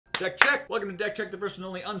Deck check! Welcome to Deck Check, the first and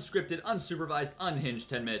only unscripted, unsupervised,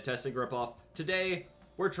 unhinged 10-minute testing ripoff. Today,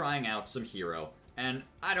 we're trying out some hero. And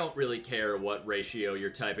I don't really care what ratio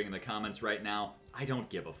you're typing in the comments right now. I don't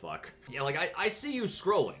give a fuck. Yeah, like, I see you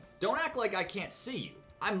scrolling. Don't act like I can't see you.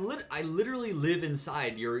 I literally live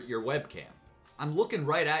inside your webcam. I'm looking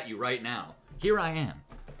right at you right now. Here I am.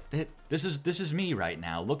 This is me right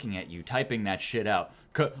now, looking at you, typing that shit out.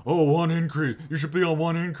 Oh, 1 increase. You should be on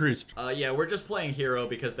 1 increase. Yeah, we're just playing hero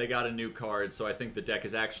because they got a new card, so I think the deck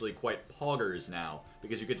is actually quite poggers now,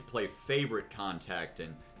 because you get to play Favorite Contact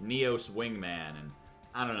and Neos Wingman, and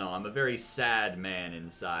I don't know, I'm a very sad man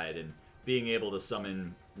inside, and being able to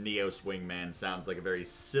summon Neos Wingman sounds like a very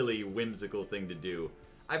silly, whimsical thing to do.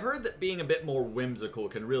 I've heard that being a bit more whimsical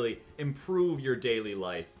can really improve your daily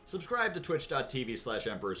life. Subscribe to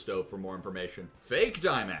twitch.tv/EmperorStove for more information. Fake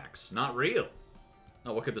Dimax, not real.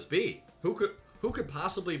 Oh, what could this be? Who could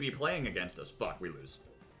possibly be playing against us? Fuck, we lose.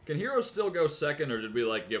 Can heroes still go second, or did we,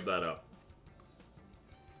 like, give that up?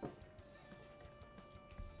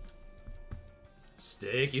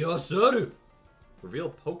 Stake Yosaru! Reveal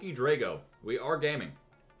Pokey Drago. We are gaming.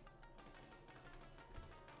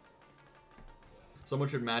 Someone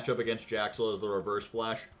should match up against Jaxel as the reverse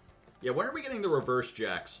flash. Yeah, when are we getting the reverse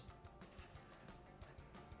Jax?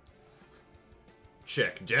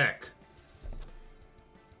 Check deck.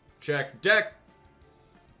 Check deck.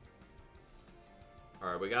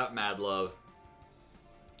 Alright, we got Mad Love.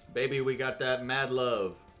 Baby, we got that Mad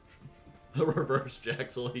Love. The reverse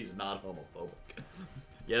Jaxel, he's not homophobic.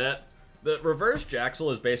 Yeah, the reverse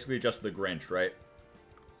Jaxel is basically just the Grinch, right?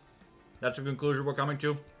 That's the conclusion we're coming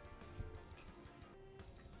to?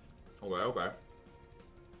 Okay.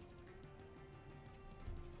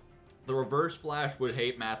 The reverse flash would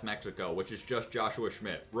hate Math Mexico, which is just Joshua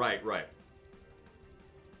Schmidt. Right.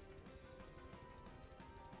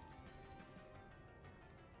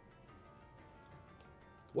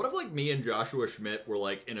 What if, like, me and Joshua Schmidt were,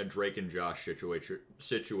 like, in a Drake and Josh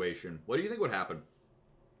situation? What do you think would happen?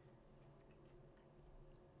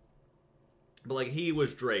 But, like, he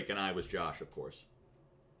was Drake and I was Josh, of course.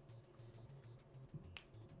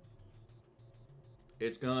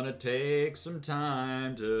 It's gonna take some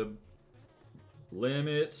time to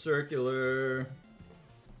limit circular.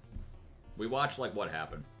 We watched, like, what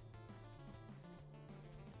happened.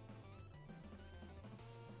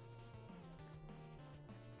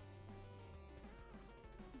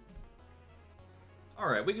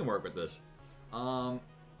 Alright, we can work with this.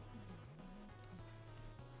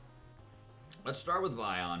 Let's start with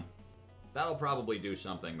Vion. That'll probably do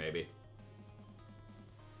something, maybe.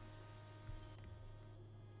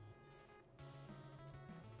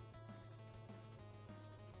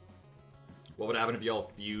 What would happen if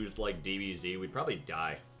y'all fused, like, DBZ? We'd probably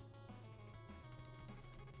die.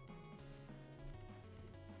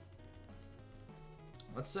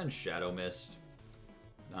 Let's send Shadow Mist.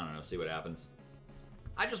 I don't know, see what happens.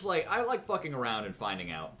 I like fucking around and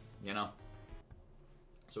finding out, you know?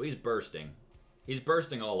 So he's bursting. He's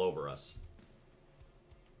bursting all over us.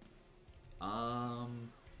 We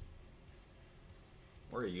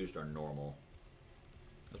already used our normal.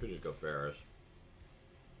 Let's just go Ferris.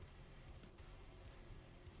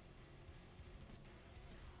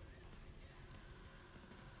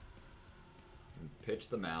 Pitch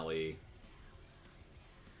the Mally.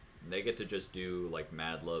 And they get to just do, like,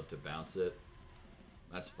 Mad Love to bounce it.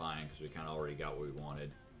 That's fine, because we kind of already got what we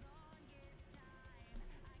wanted.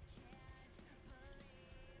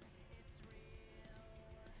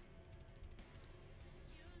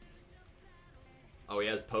 Oh, he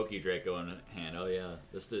has Pokey Draco in hand. Oh, yeah.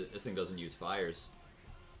 This thing doesn't use fires.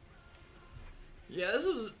 Yeah, this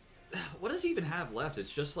is... What does he even have left?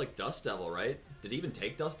 It's just, like, Dust Devil, right? Did he even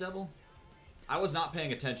take Dust Devil? I was not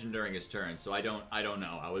paying attention during his turn, so I don't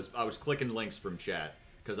know. I was clicking links from chat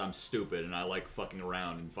because I'm stupid and I like fucking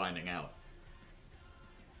around and finding out.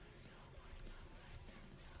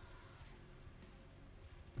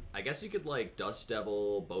 I guess you could, like, Dust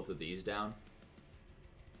Devil both of these down.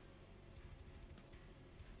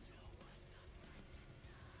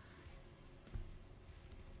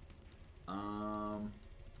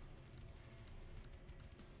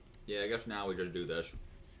 Yeah, I guess now we just do this.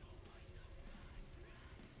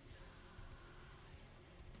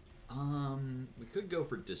 We could go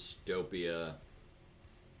for Dystopia.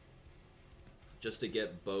 Just to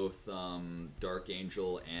get both, Dark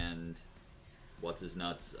Angel and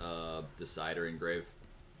what's-his-nuts, Decider Engrave.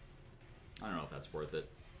 I don't know if that's worth it.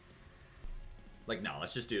 Like, no,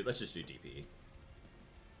 let's just do DP.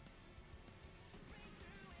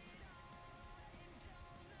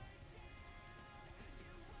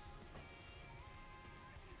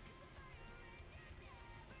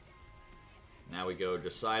 Now we go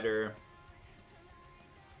Decider.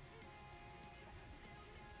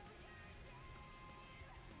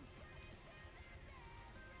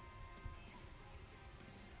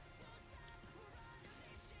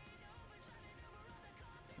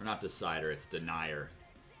 Or not Decider, it's Denier.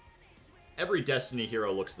 Every Destiny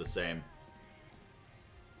hero looks the same.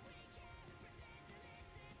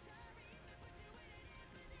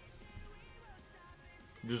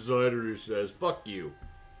 Decider, he says, fuck you.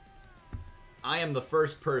 I am the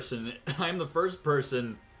first person.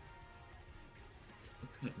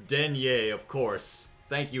 Denye, of course.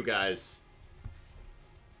 Thank you, guys.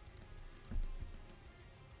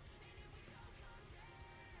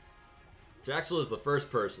 Jaxel is the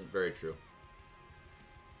first person. Very true.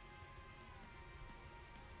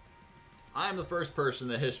 I am the first person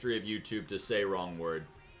in the history of YouTube to say wrong word.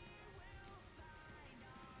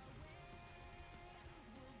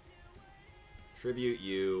 Tribute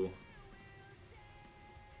you.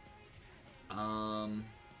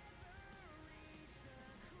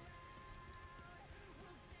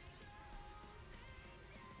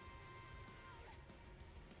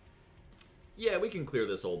 Yeah, we can clear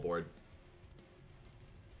this whole board.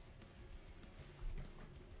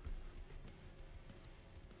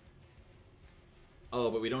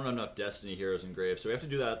 Oh, but we don't have enough Destiny heroes in Grave, so we have to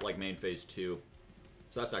do that like main phase 2.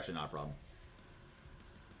 So that's actually not a problem.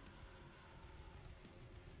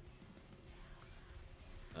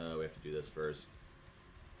 We have to do this first.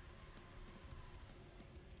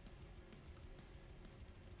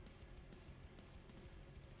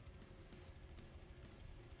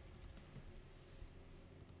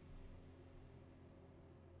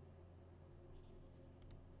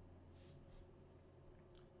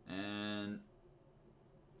 And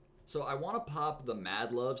so I want to pop the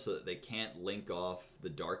Mad Love so that they can't link off the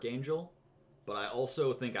Dark Angel, but I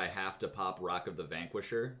also think I have to pop Rock of the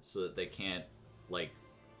Vanquisher so that they can't, like,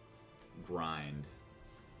 grind.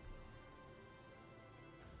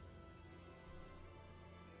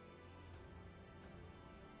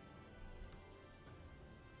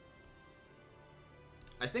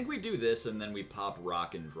 I think we do this and then we pop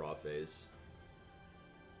Rock and draw phase.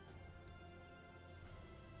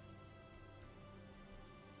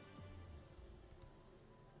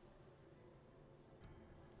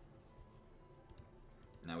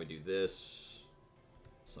 Now we do this.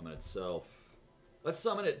 Summon itself. Let's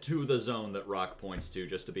summon it to the zone that Rock points to,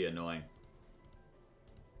 just to be annoying.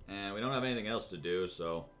 And we don't have anything else to do,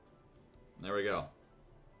 so there we go.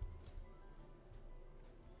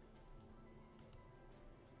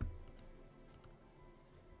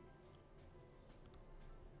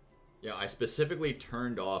 Yeah, I specifically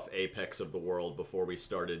turned off Apex of the World before we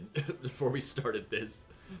started this.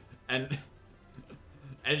 And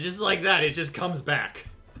just like that, it just comes back.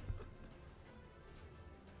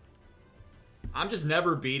 I'm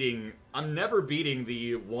never beating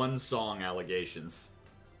the one song allegations.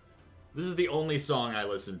 This is the only song I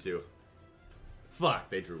listen to. Fuck,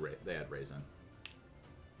 they had Raisin.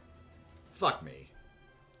 Fuck me.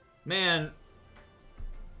 Man.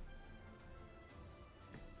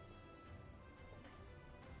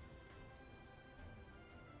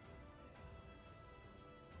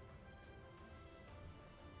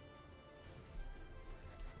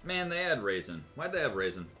 Man, they had Raisin. Why'd they have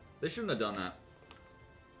Raisin? They shouldn't have done that.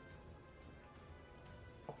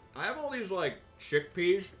 I have all these, like,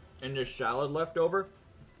 chickpeas in this salad left over,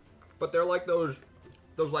 but they're like those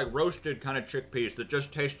like, roasted kind of chickpeas that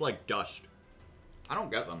just taste like dust. I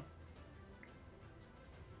don't get them.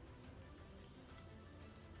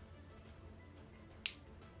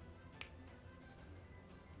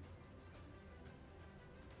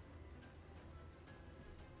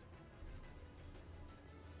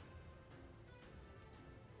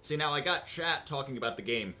 See, now I got chat talking about the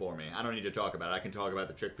game for me. I don't need to talk about it. I can talk about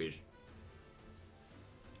the chickpeas.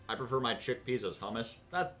 I prefer my chickpeas as hummus.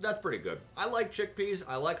 That's pretty good. I like chickpeas.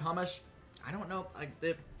 I like hummus. I don't know,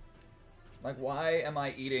 like why am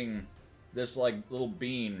I eating this, like, little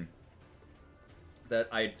bean that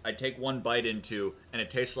I take one bite into and it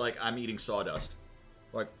tastes like I'm eating sawdust?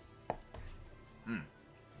 Like,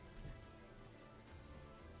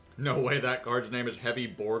 No way that card's name is Heavy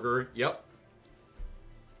Borger. Yep.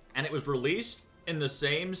 And it was released in the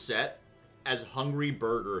same set as Hungry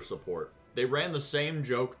Burger support. They ran the same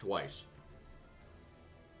joke twice.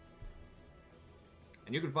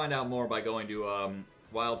 And you can find out more by going to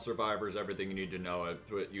Wild Survivors, Everything You Need to Know at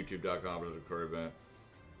youtube.com/event.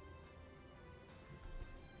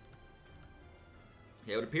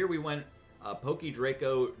 Yeah, it would appear we went Pokey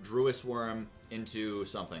Draco, Druis Worm into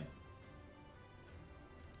something.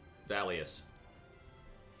 Valius.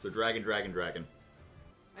 So Dragon.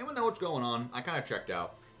 Anyone really know what's going on. I kind of checked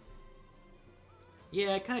out.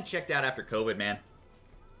 Yeah, I kind of checked out after COVID, man.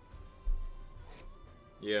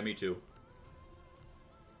 Yeah, me too.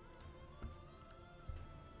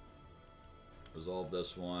 Resolve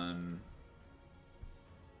this one.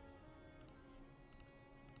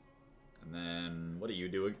 And then, what do you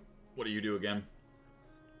do? What do you do again?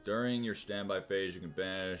 During your standby phase, you can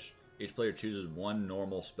banish. Each player chooses one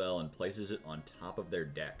normal spell and places it on top of their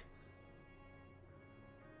deck.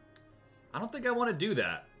 I don't think I want to do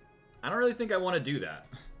that. I don't really think I want to do that.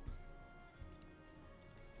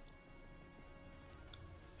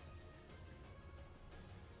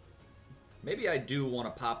 Maybe I do want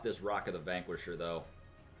to pop this Rock of the Vanquisher, though.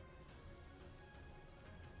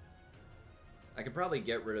 I could probably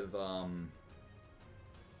get rid of, No,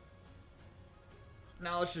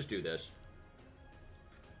 let's just do this.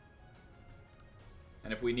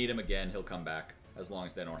 And if we need him again, he'll come back. As long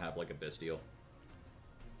as they don't have, like, a Bestial.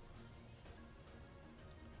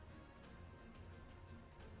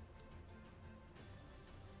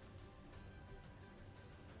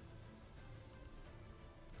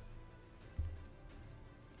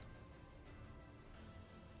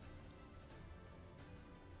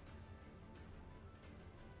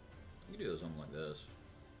 You can do something like this.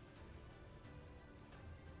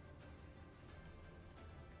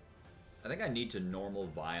 I think I need to normal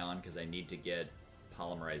Vion because I need to get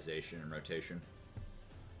polymerization and rotation.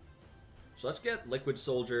 So let's get Liquid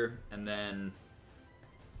Soldier, and then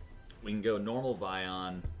we can go normal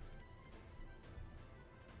Vion.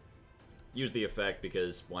 Use the effect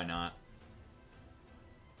because why not?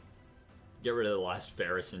 Get rid of the last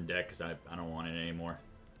Pharisee deck because I don't want it anymore.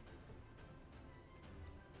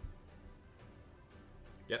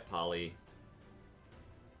 Get Poly.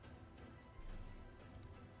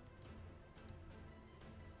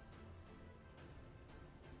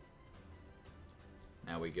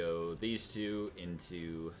 Now we go these two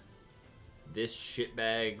into this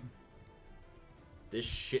shitbag. This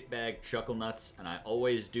shitbag Chuckle Nuts, and I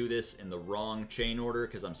always do this in the wrong chain order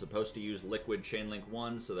because I'm supposed to use Liquid Chainlink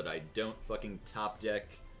 1 so that I don't fucking top deck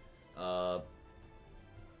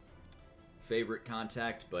favorite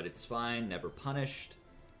contact, but it's fine, never punished.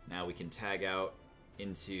 Now we can tag out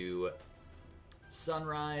into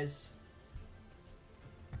Sunrise.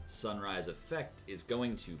 Sunrise effect is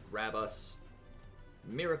going to grab us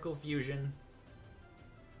Miracle Fusion.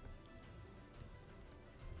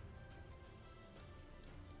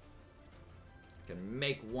 Can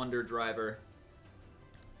make Wonder Driver.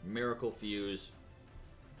 Miracle Fuse.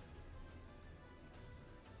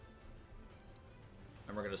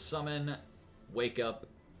 And we're going to summon Wake Up.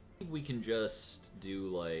 We can just do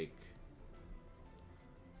like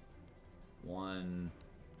 1,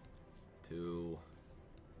 2,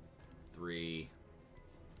 3,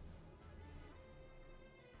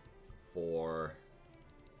 4,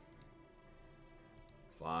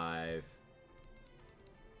 5,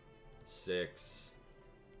 6,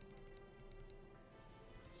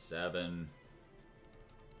 7,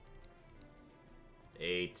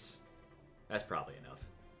 8. That's probably enough.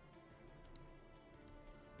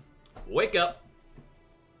 Wake up!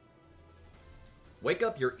 Wake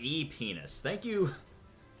up your E-penis. Thank you.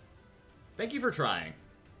 Thank you for trying.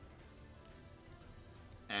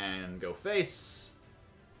 And go face.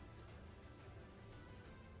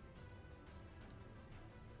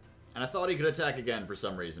 And I thought he could attack again for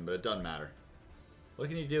some reason, but it doesn't matter. What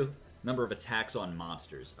can he do? Number of attacks on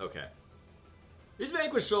monsters. Okay. These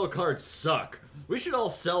Vanquish solo cards suck. We should all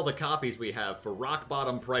sell the copies we have for rock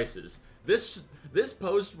bottom prices. This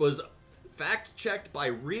post was fact-checked by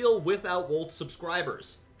real Without Wolt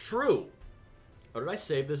subscribers. True. Oh, did I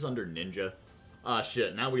save this under Ninja? Ah,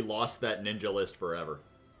 shit. Now we lost that Ninja list forever.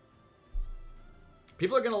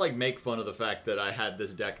 People are gonna, like, make fun of the fact that I had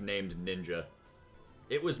this deck named Ninja.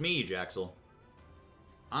 It was me, Jaxel.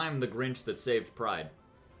 I'm the Grinch that saved Pride.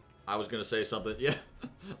 I was gonna say something. Yeah,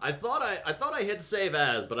 I thought I hit save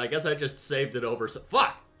as, but I guess I just saved it over.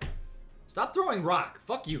 Fuck! Stop throwing rock.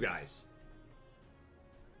 Fuck you guys.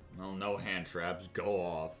 Well, no hand traps. Go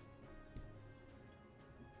off.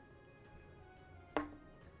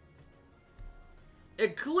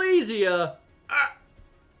 Ecclesia. Ah!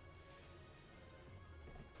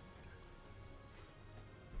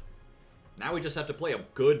 Now we just have to play a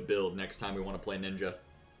good build next time we want to play Ninja.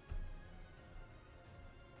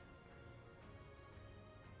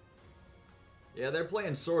 Yeah, they're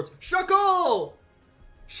playing swords. Shuckle!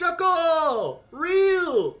 Shuckle!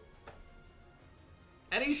 Real!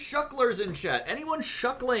 Any shucklers in chat? Anyone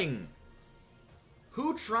shuckling?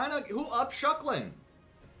 Who up shuckling?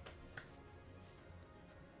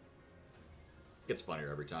 Gets funnier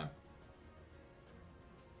every time.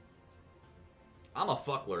 I'm a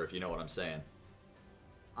fuckler, if you know what I'm saying.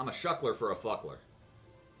 I'm a shuckler for a fuckler.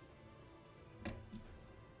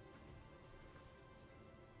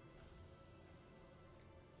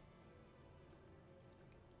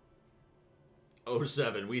 Oh,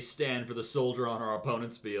 07, we stand for the soldier on our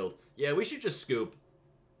opponent's field. Yeah, we should just scoop.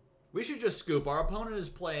 We should just scoop. Our opponent is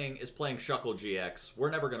playing Shuckle GX. We're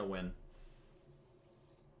never gonna win.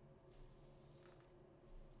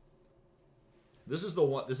 This is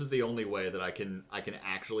the only way that I can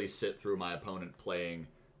actually sit through my opponent playing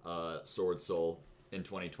Sword Soul in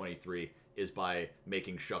 2023 is by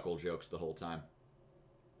making Shuckle jokes the whole time.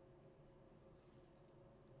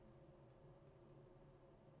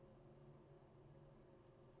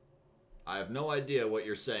 I have no idea what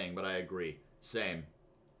you're saying, but I agree. Same.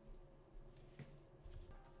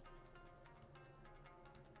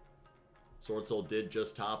 Sword Soul did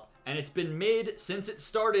just top, and it's been mid since it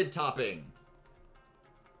started topping.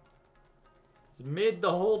 It's mid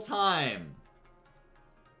the whole time.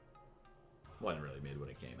 Wasn't really mid when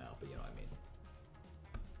it came out, but you know what I mean.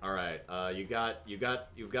 All right,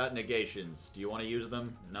 you've got negations. Do you want to use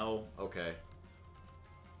them? No. Okay.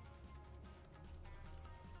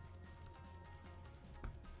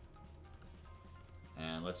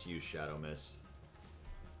 And let's use Shadow Mist.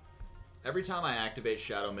 Every time I activate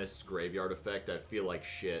Shadow Mist's graveyard effect, I feel like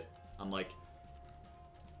shit. I'm like,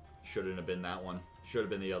 shouldn't have been that one. Should have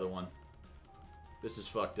been the other one. This is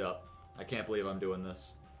fucked up. I can't believe I'm doing this.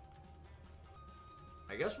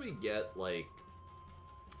 I guess we get, like,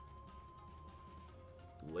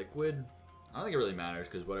 Liquid? I don't think it really matters,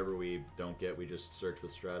 because whatever we don't get, we just search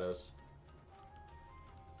with Stratos.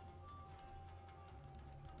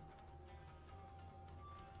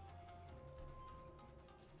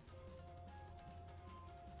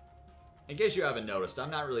 In case you haven't noticed, I'm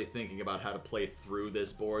not really thinking about how to play through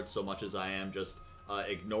this board so much as I am just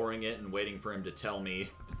ignoring it and waiting for him to tell me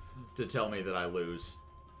that I lose.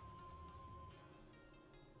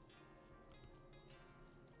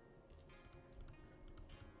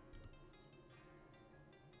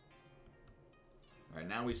 Alright,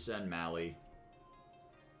 now we send Mally.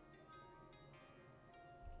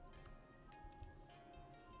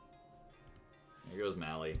 There goes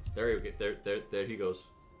Mally. There he goes.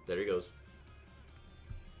 There he goes.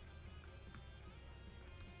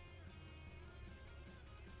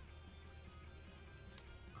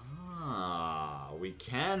 Ah, we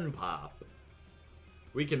can pop.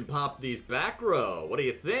 We can pop these back row. What do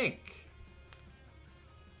you think?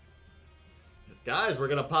 Guys, we're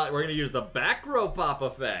gonna use the back row pop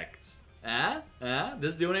effect. Huh? Huh?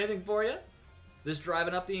 This doing anything for you? This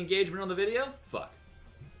driving up the engagement on the video? Fuck.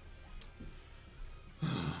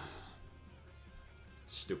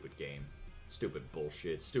 Stupid game. Stupid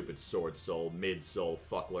bullshit. Stupid Sword Soul, Mid Soul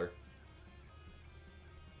fuckler.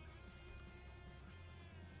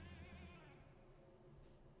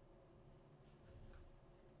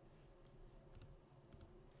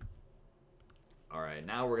 Alright,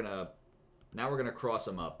 now we're gonna cross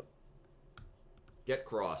them up. Get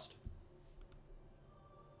crossed.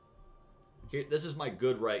 Here, this is my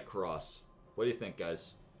good right cross. What do you think,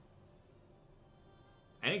 guys?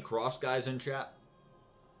 Any cross guys in chat?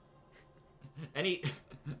 Any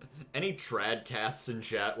trad cats in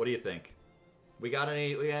chat? What do you think? We got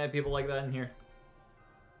any people like that in here?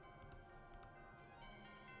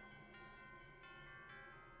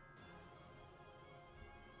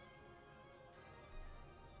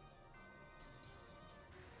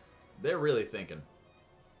 They're really thinking.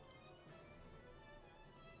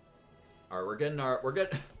 All right, we're getting our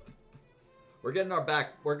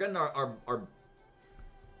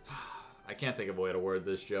I can't think of a way to word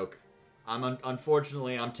this joke.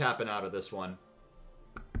 Unfortunately, I'm tapping out of this one.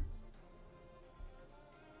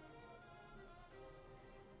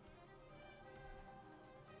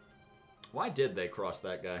 Why did they cross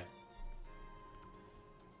that guy?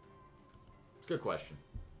 It's a good question.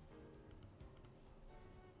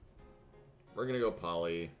 We're gonna go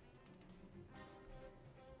Poly.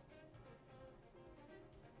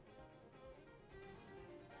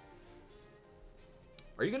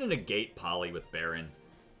 Are you gonna negate Poly with Baron?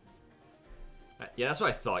 Yeah, that's what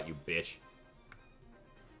I thought, you bitch.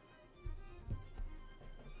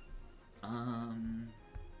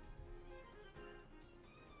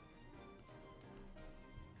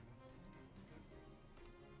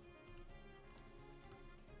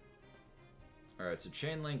 Alright, so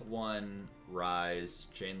Chainlink 1, Rise,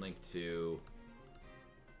 Chainlink 2,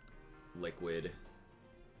 Liquid.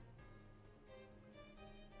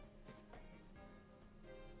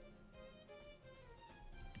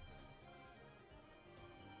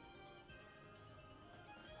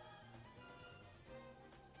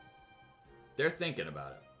 They're thinking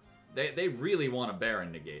about it. They really want a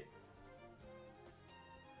Baron negate.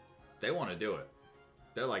 They want to do it.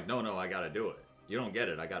 They're like, no, I gotta do it. You don't get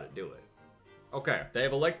it, I gotta do it. Okay, they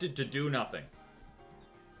have elected to do nothing.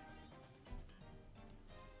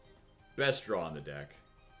 Best draw on the deck.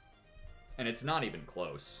 And it's not even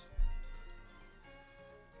close.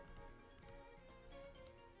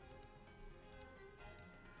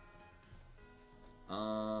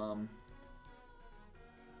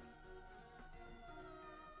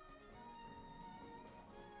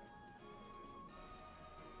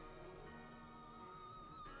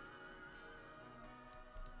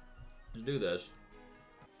 Let's do this.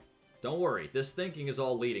 Don't worry, this thinking is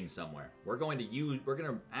all leading somewhere. We're going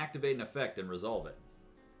to activate an effect and resolve it.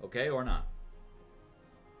 Okay, or not?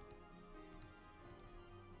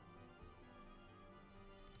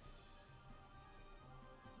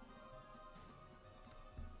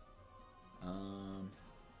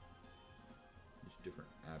 There's a different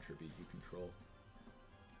attribute you control.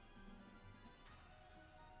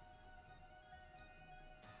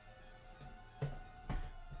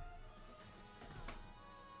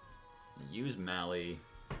 Use Mally.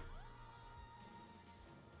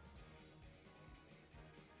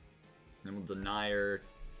 Then we'll deny her.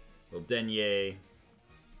 We'll Denye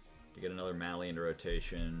to get another Mally into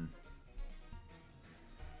rotation.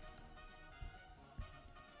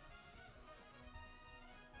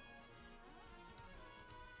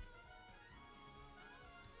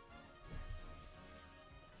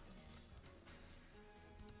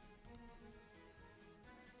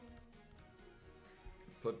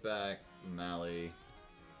 Put back Mally.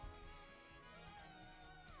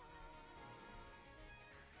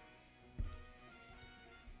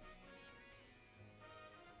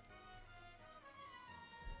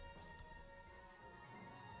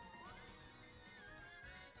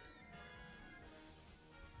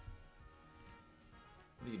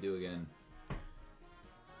 What do you do again? I'm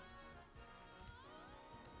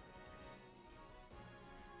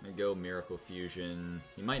gonna go Miracle Fusion.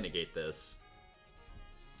 He might negate this.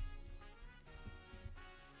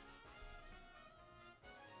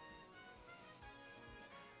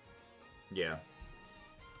 Yeah.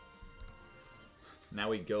 Now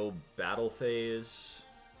we go Battle Phase.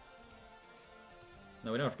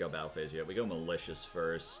 No, we don't have to go Battle Phase yet. We go Malicious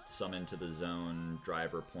first. Summon to the zone.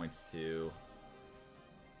 Driver points to.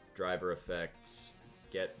 Driver effects.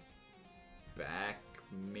 Get back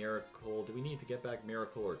Miracle. Do we need to get back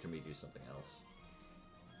Miracle, or can we do something else?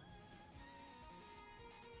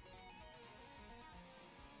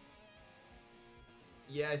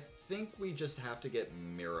 Yeah, I think we just have to get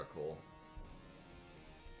Miracle.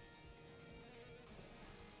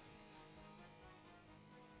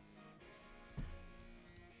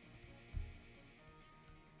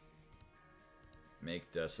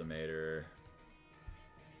 Make Decimator.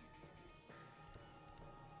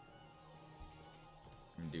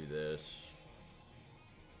 And do this.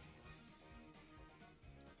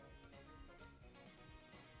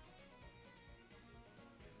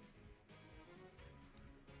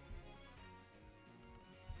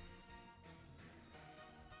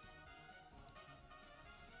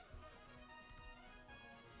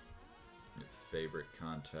 Favorite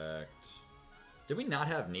contact. Did we not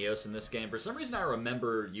have Neos in this game? For some reason I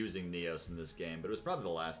remember using Neos in this game, but it was probably the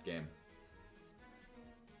last game.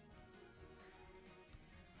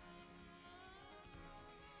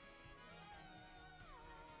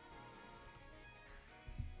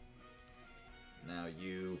 Now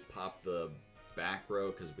you pop the back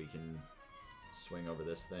row because we can swing over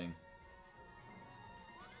this thing.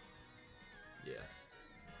 Yeah.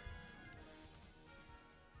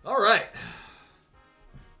 Alright.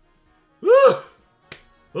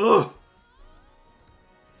 Oh!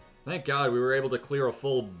 Thank God we were able to clear a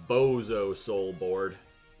full Bozo Soul board.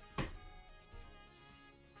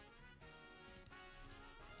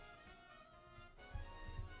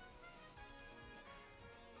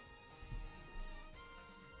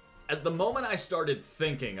 At the moment I started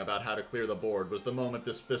thinking about how to clear the board was the moment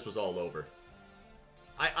this was all over.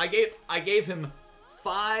 I gave him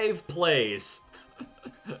 5 plays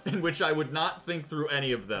in which I would not think through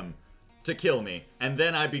any of them to kill me, and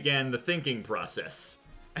then I began the thinking process,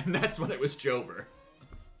 and that's when it was Jover.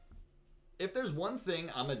 If there's one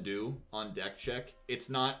thing I'm gonna do on deck check,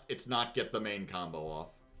 it's not get the main combo off.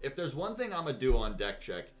 If there's one thing I'm gonna do on deck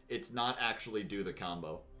check, it's not actually do the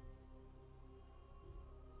combo.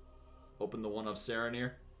 Open the one of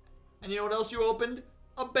Saronir. And you know what else you opened?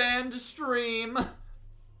 A banned stream!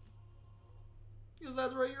 Because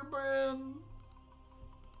that's right, you're banned.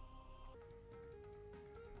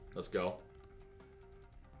 Let's go.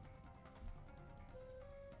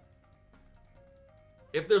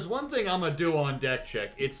 If there's one thing I'm gonna do on deck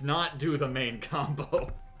check, it's not do the main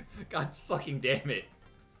combo. God fucking damn it.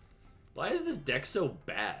 Why is this deck so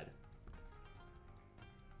bad?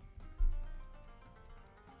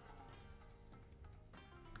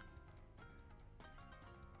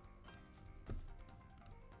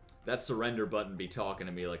 That surrender button be talking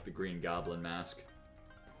to me like the Green Goblin mask.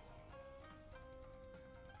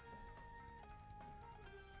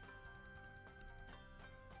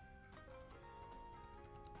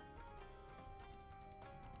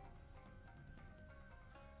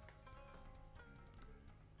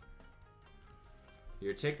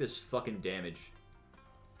 Here, take this fucking damage.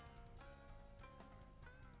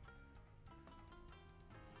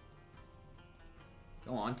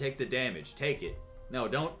 Go on, take the damage. Take it. No,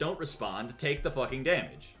 don't respond. Take the fucking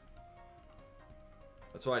damage.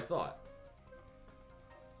 That's what I thought.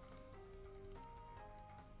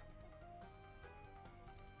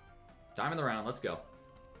 Time in the round. Let's go.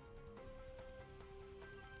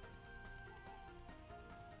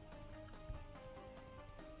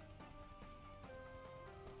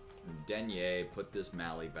 Denier, put this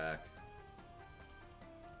Mally back.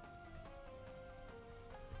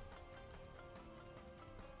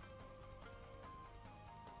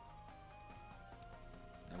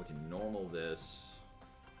 Now we can normal this.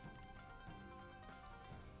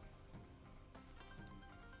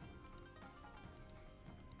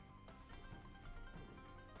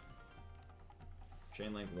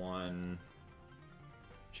 Chainlink 1.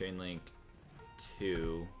 Chainlink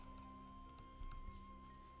 2.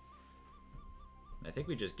 I think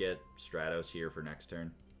we just get Stratos here for next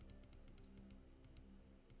turn.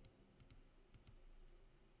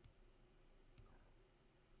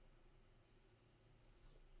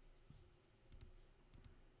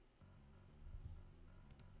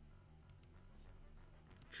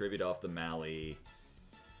 Tribute off the Mally.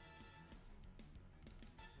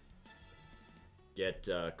 Get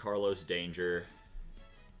Carlos Danger.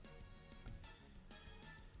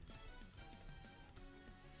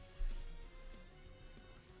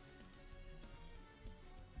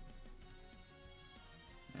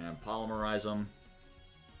 And polymerize them.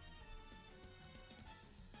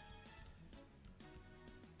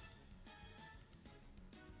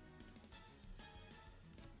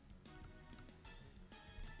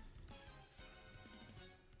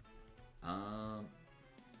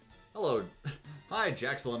 Hello. Hi,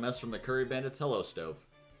 Jaxel MS from the Curry Bandits. Hello, Stove.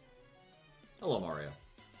 Hello, Mario.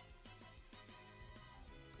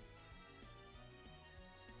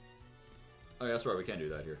 Oh, yeah, that's right. We can't do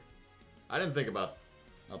that here. I didn't think about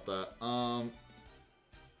that.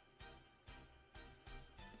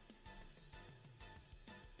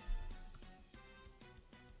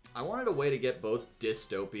 I wanted a way to get both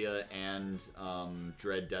Dystopia and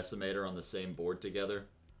Dread Decimator on the same board together.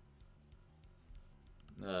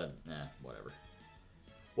 Whatever.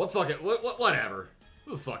 What fuck it? Whatever.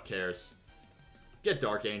 Who the fuck cares? Get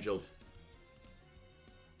Dark Angeled.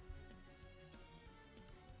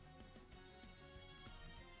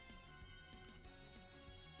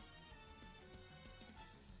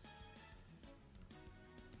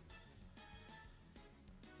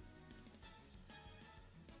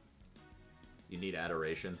 You need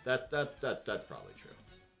adoration. That's probably true.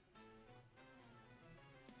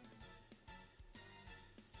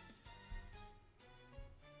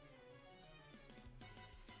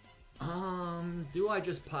 Do I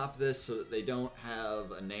just pop this so that they don't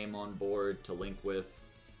have a name on board to link with?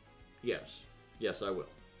 Yes. Yes, I will.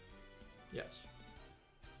 Yes.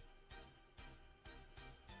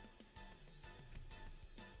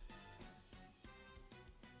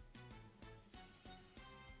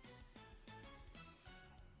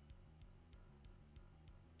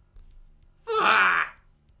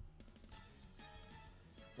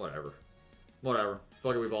 Whatever. Whatever.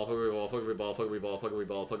 Fuck it, we ball, fuck it, we ball, fuck it, we ball, fuck it, we ball, fuck it, we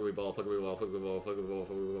ball, fuck it, we ball, fuck it, we ball, fuck it, we ball, fuck it, we ball,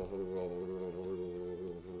 fuck it, we ball,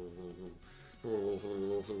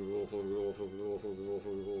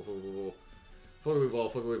 fuck it, we ball,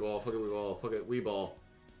 fuck it, we ball, fuck it, we ball, fuck it, we ball, fuck it, we ball.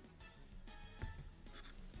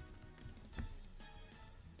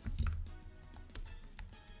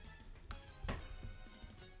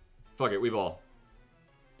 Fuck it, we ball.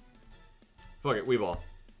 Fuck it, we ball.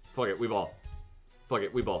 Fuck it, we ball. Fuck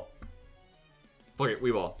it, we ball. Fuck it,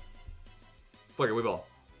 we ball. Fuck it, we ball.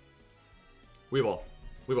 We ball.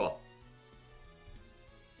 We ball.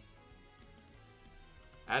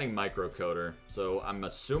 Adding microcoder. So I'm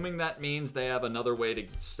assuming that means they have another way to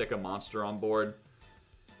stick a monster on board.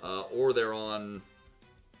 Or they're on...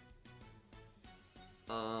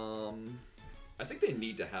 I think they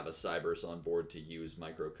need to have a Cybers on board to use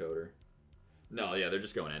microcoder. No, yeah, they're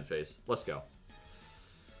just going end phase. Let's go.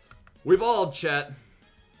 We balled, chat.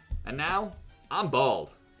 And now, I'm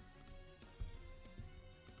bald.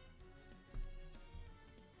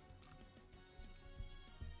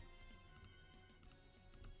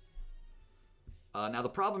 Now the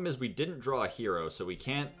problem is we didn't draw a hero, so we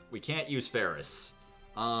can't use Ferris.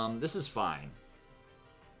 This is fine.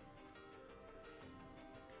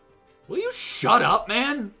 Will you shut up,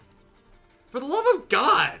 man? For the love of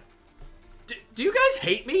God! Do you guys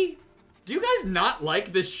hate me? Do you guys not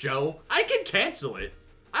like this show? I can cancel it.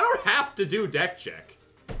 I don't have to do deck check.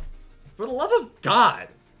 For the love of God!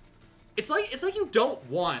 It's like you don't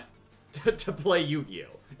want to play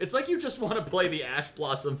Yu-Gi-Oh! It's like you just want to play the Ash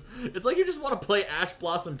Blossom. It's like you just want to play Ash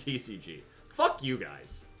Blossom TCG. Fuck you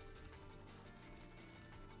guys.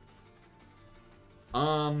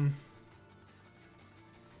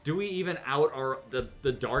 Do we even out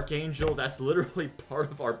the Dark Angel? That's literally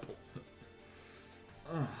part of our.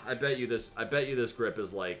 I bet you this grip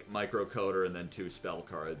is like microcoder and then 2 spell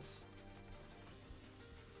cards.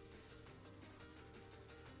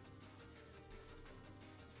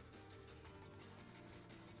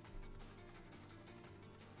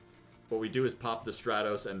 What we do is pop the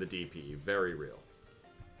Stratos and the DP. Very real.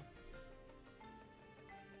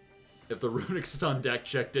 If the Runic Stun deck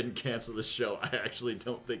check didn't cancel the show, I actually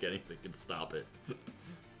don't think anything can stop it.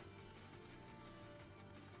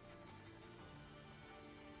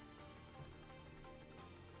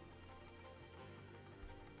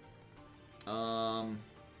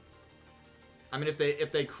 I mean,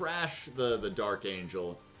 if they crash the Dark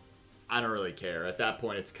Angel, I don't really care. At that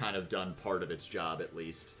point, it's kind of done part of its job, at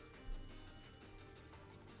least.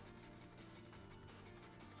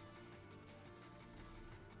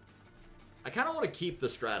 I kind of want to keep the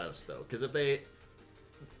Stratos though, because if they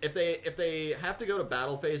have to go to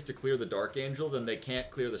battle phase to clear the Dark Angel, then they can't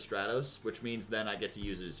clear the Stratos, which means then I get to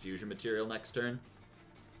use it as fusion material next turn.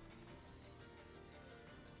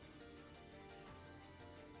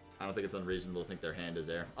 I don't think it's unreasonable to think their hand is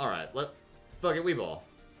air. All right, fuck it, we ball.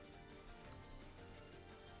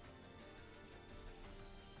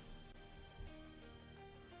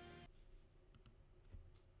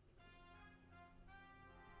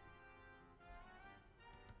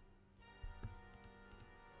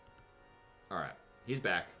 Alright, he's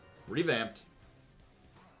back. Revamped.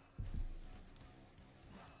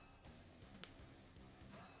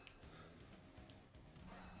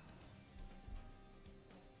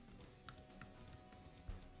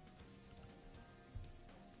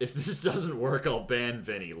 If this doesn't work, I'll ban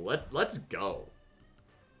Vinny. Let's go.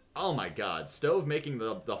 Oh my god, Stove making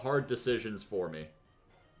the hard decisions for me.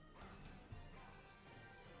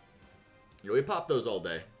 Yo, we pop those all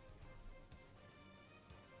day.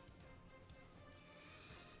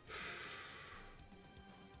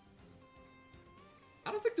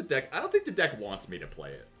 I don't think the deck wants me to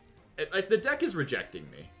play it. Like, the deck is rejecting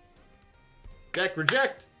me. Deck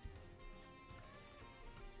reject!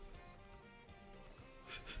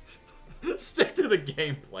 Stick to the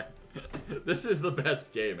game plan. This is the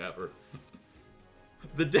best game ever.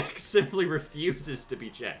 The deck simply refuses to be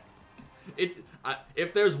checked.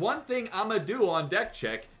 If there's one thing I'ma do on deck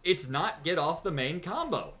check, it's not get off the main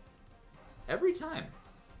combo. Every time.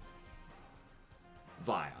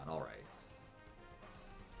 Vion, alright.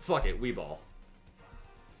 Fuck it, we ball.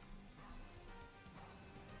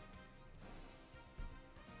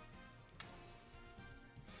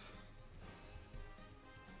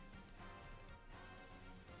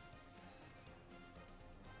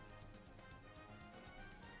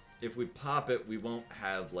 If we pop it, we won't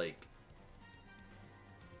have, like...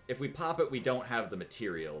 If we pop it, we don't have the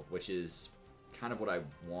material, which is kind of what I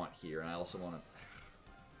want here, and I also want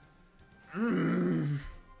to...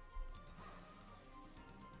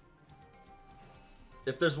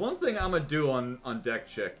 If there's one thing I'm gonna do on deck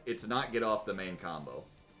check, it's not get off the main combo.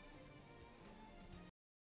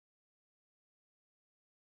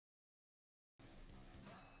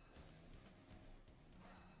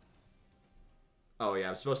 Oh yeah,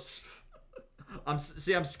 I'm supposed to...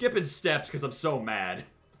 I'm skipping steps because I'm so mad.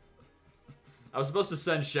 I was supposed to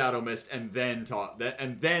send Shadow Mist and then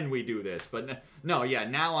then we do this, but no, yeah,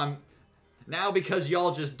 now because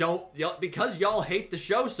y'all just don't, because y'all hate the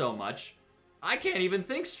show so much, I can't even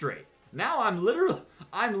think straight. Now I'm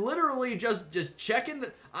literally just checking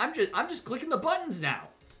I'm just clicking the buttons now.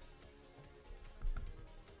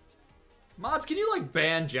 Mods, can you like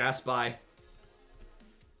ban JasSpy?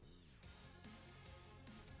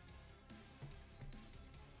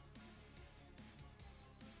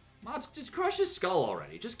 Mods, just crush his skull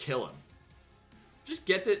already. Just kill him. Just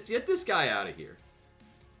get this guy out of here.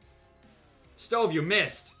 Stove, you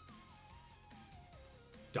missed.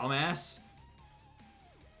 Dumbass.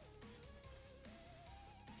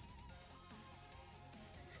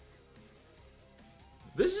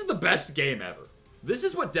 This is the best game ever. This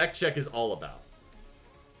is what deck check is all about.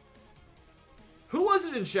 Who was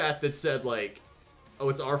it in chat that said, like, oh,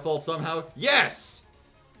 it's our fault somehow? Yes!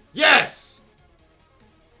 Yes!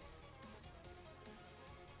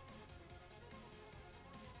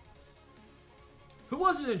 Who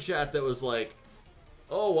was it in chat that was like,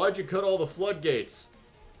 oh, why'd you cut all the floodgates?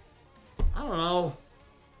 I don't know.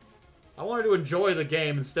 I wanted to enjoy the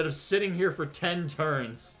game instead of sitting here for 10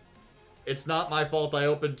 turns. It's not my fault I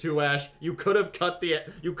opened 2 Ash. You could have cut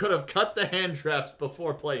the hand traps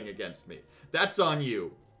before playing against me. That's on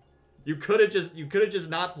you. You could have just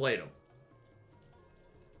not played them.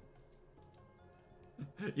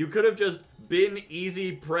 You could have just been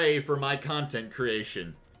easy prey for my content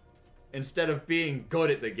creation instead of being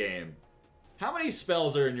good at the game. How many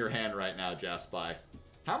spells are in your hand right now, JasSpy?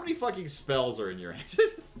 How many fucking spells are in your hand?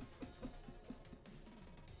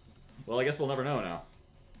 Well, I guess we'll never know now.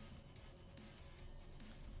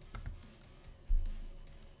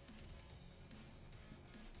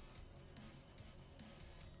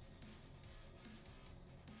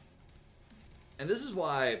 And this is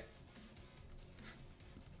why...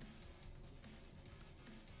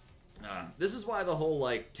 this is why the whole,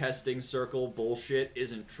 like, testing circle bullshit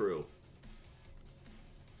isn't true.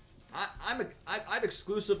 I've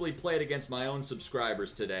exclusively played against my own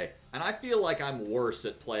subscribers today, and I feel like I'm worse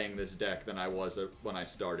at playing this deck than I was when I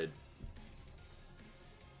started.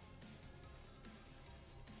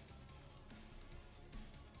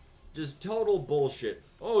 Just total bullshit.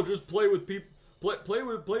 Oh, just play with people. Play.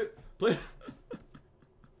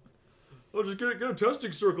 Oh, just get a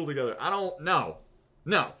testing circle together. I don't know.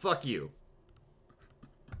 No, fuck you.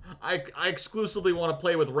 I exclusively want to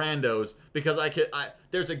play with randos because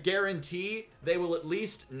there's a guarantee they will at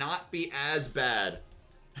least not be as bad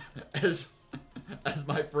as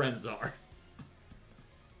my friends are.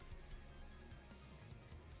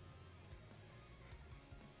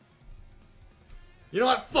 You know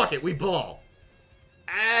what? Fuck it, we ball.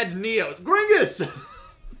 Add Neo. Gringus!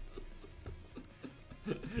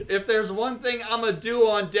 If there's one thing I'ma do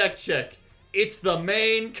on deck check, it's the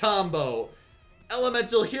main combo.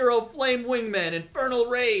 Elemental Hero, Flame Wingman, Infernal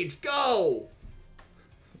Rage, go!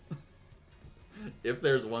 If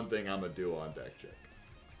there's one thing I'ma do on deck check.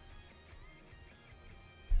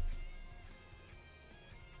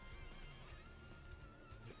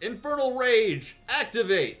 Infernal Rage,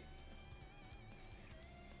 activate!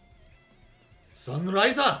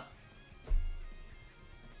 Sunriser!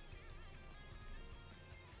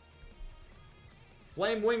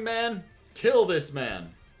 Flame Wingman, kill this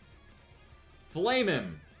man. Flame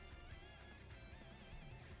him.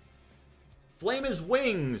 Flame his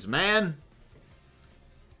wings, man.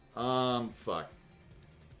 Fuck.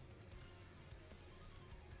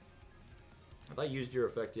 Have I used your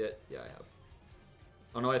effect yet? Yeah, I have.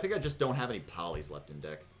 Oh no, I think I just don't have any polys left in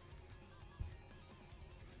deck.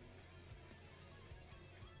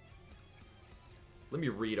 Let me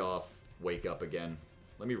read off Wake Up again.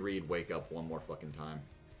 Let me read Wake Up one more fucking time.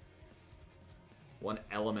 One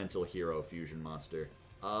Elemental Hero fusion monster.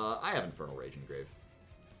 I have Infernal Rage Engrave.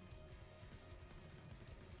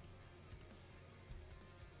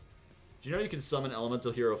 Do you know you can summon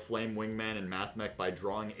Elemental Hero Flame Wingman and Mathmech by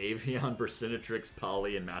drawing Avion, Burstinatrix,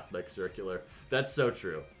 Poly, and Mathmech Circular? That's so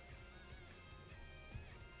true.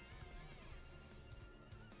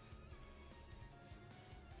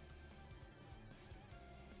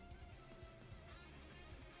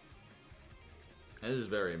 This is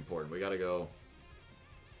very important. We gotta go...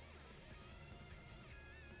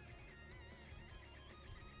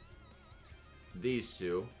 These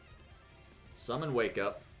two. Summon Wake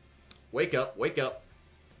Up. Wake Up, wake up.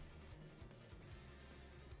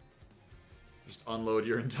 Just unload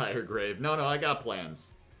your entire grave. No, I got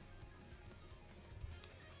plans.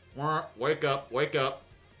 Wake up, wake up.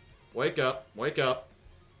 Wake up, wake up.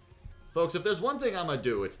 Folks, if there's one thing I'm gonna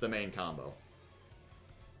do, it's the main combo.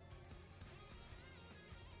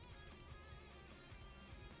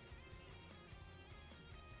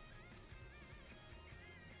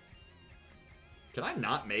 Can I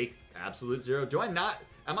not make Absolute Zero? Do I not...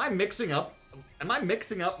 Am I mixing up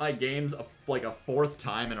my games like a 4th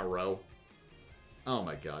time in a row? Oh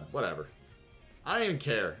my god, whatever. I don't even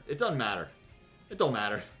care. It doesn't matter. It don't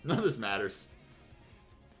matter. None of this matters.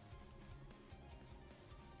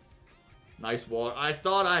 Nice water. I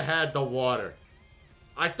thought I had the water.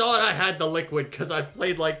 I thought I had the liquid because I've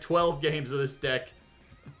played like 12 games of this deck.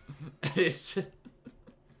 It's just...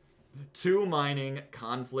 2 mining,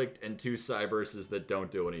 conflict, and 2 cyberses that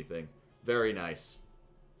don't do anything. Very nice.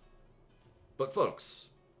 But folks,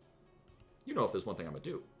 you know if there's one thing I'm gonna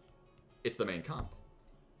do, it's the main combo.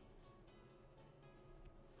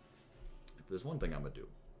 there's one thing I'm gonna do,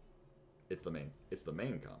 it's the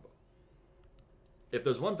main combo. If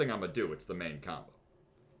there's one thing I'm gonna do, it's the main combo.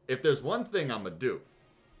 If there's one thing I'm gonna do,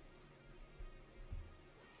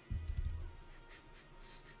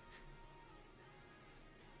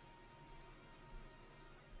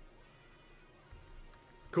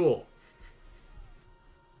 cool.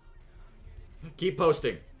 Keep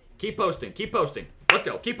posting. Keep posting. Keep posting. Let's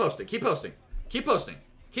go. Keep posting. Keep posting. Keep posting.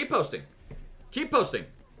 Keep posting. Keep posting.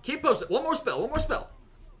 Keep posting. One more spell. One more spell.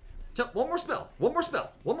 One more spell. One more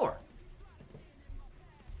spell. One more.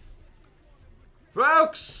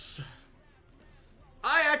 Folks,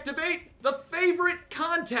 I activate the favorite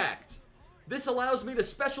contact. This allows me to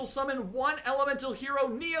special summon one elemental hero,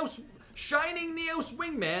 Neos, Shining Neos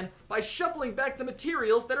Wingman, by shuffling back the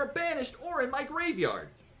materials that are banished or in my graveyard.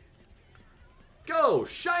 Go,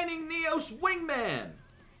 Shining Neos Wingman!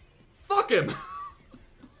 Fuck him!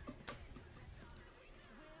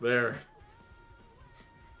 There.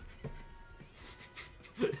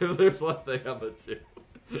 If there's one thing I'm gonna do,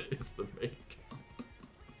 it's the main combo.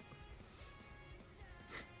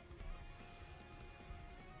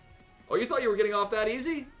 Oh, you thought you were getting off that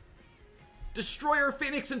easy? Destroyer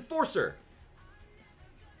Phoenix Enforcer.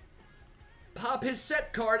 Pop his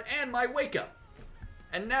set card and my Wake Up.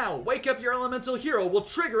 And now, Wake Up Your Elemental Hero will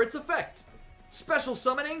trigger its effect. Special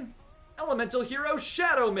summoning, Elemental Hero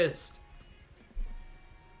Shadow Mist.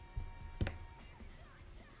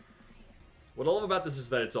 What I love about this is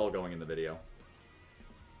that it's all going in the video.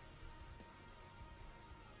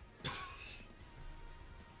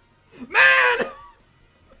 Man!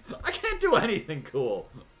 I can't do anything cool.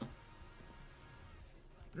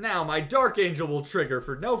 Now, my Dark Angel will trigger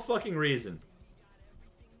for no fucking reason.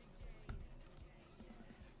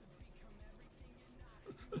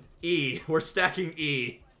 E. We're stacking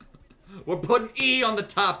E. We're putting E on the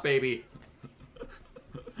top, baby.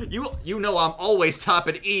 You know I'm always top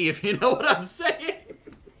at E, if you know what I'm saying.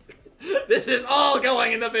 This is all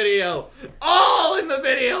going in the video. All in the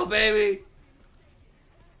video, baby.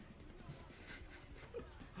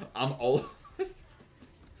 I'm all...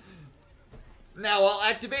 Now I'll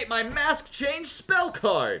activate my Mask Change spell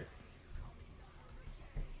card.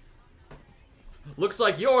 Looks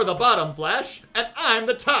like you're the bottom, Flash, and I'm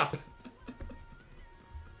the top.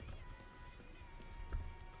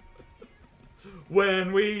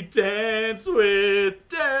 When we dance with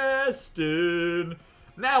Destin.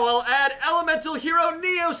 Now I'll add Elemental Hero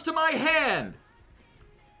Neos to my hand.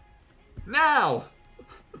 Now,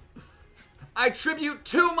 I tribute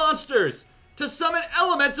 2 monsters to summon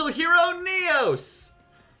Elemental Hero Neos.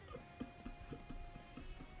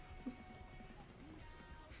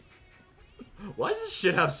 Why does this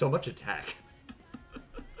shit have so much attack?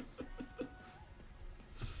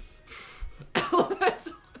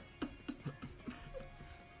 Elemental.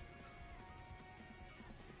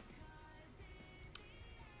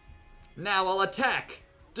 Now I'll attack.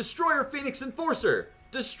 Destroyer Phoenix Enforcer.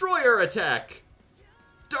 Destroyer attack.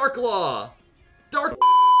 Dark Law. Dark...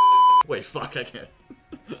 Wait, fuck, I can't.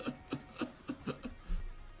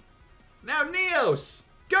 Now Neos.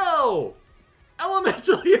 Go.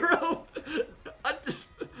 Elemental Hero.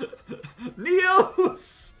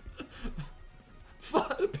 Neos.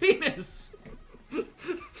 Penis.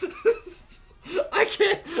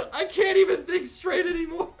 I can't even think straight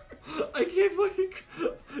anymore. I can't fucking...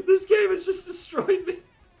 This game has just destroyed me.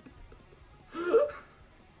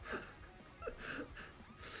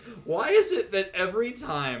 Why is it that every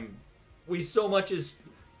time we so much as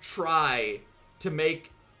try to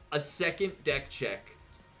make a second deck check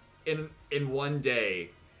in one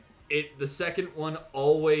day, the second one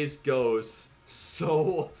always goes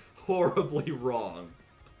so horribly wrong?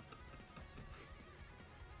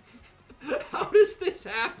 How does this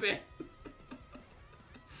happen?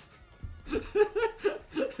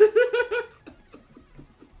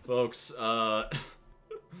 Folks,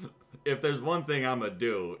 if there's one thing I'm gonna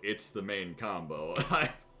do, it's the main combo.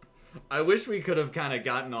 I wish we could have kind of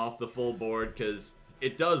gotten off the full board, because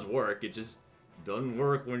it does work. It just doesn't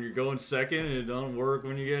work when you're going second, and it doesn't work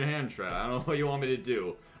when you get hand trapped. I don't know what you want me to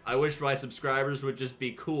do. I wish my subscribers would just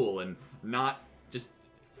be cool and not just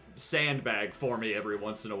sandbag for me every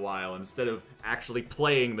once in a while instead of actually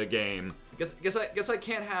playing the game. Guess I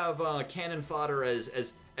can't have cannon fodder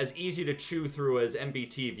as easy to chew through as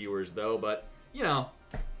MBT viewers though, but you know,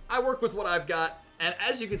 I work with what I've got, and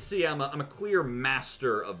as you can see, I'm a clear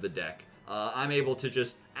master of the deck. I'm able to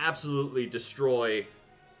just absolutely destroy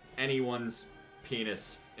anyone's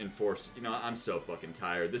penis in force. You know, I'm so fucking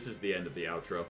tired. This is the end of the outro.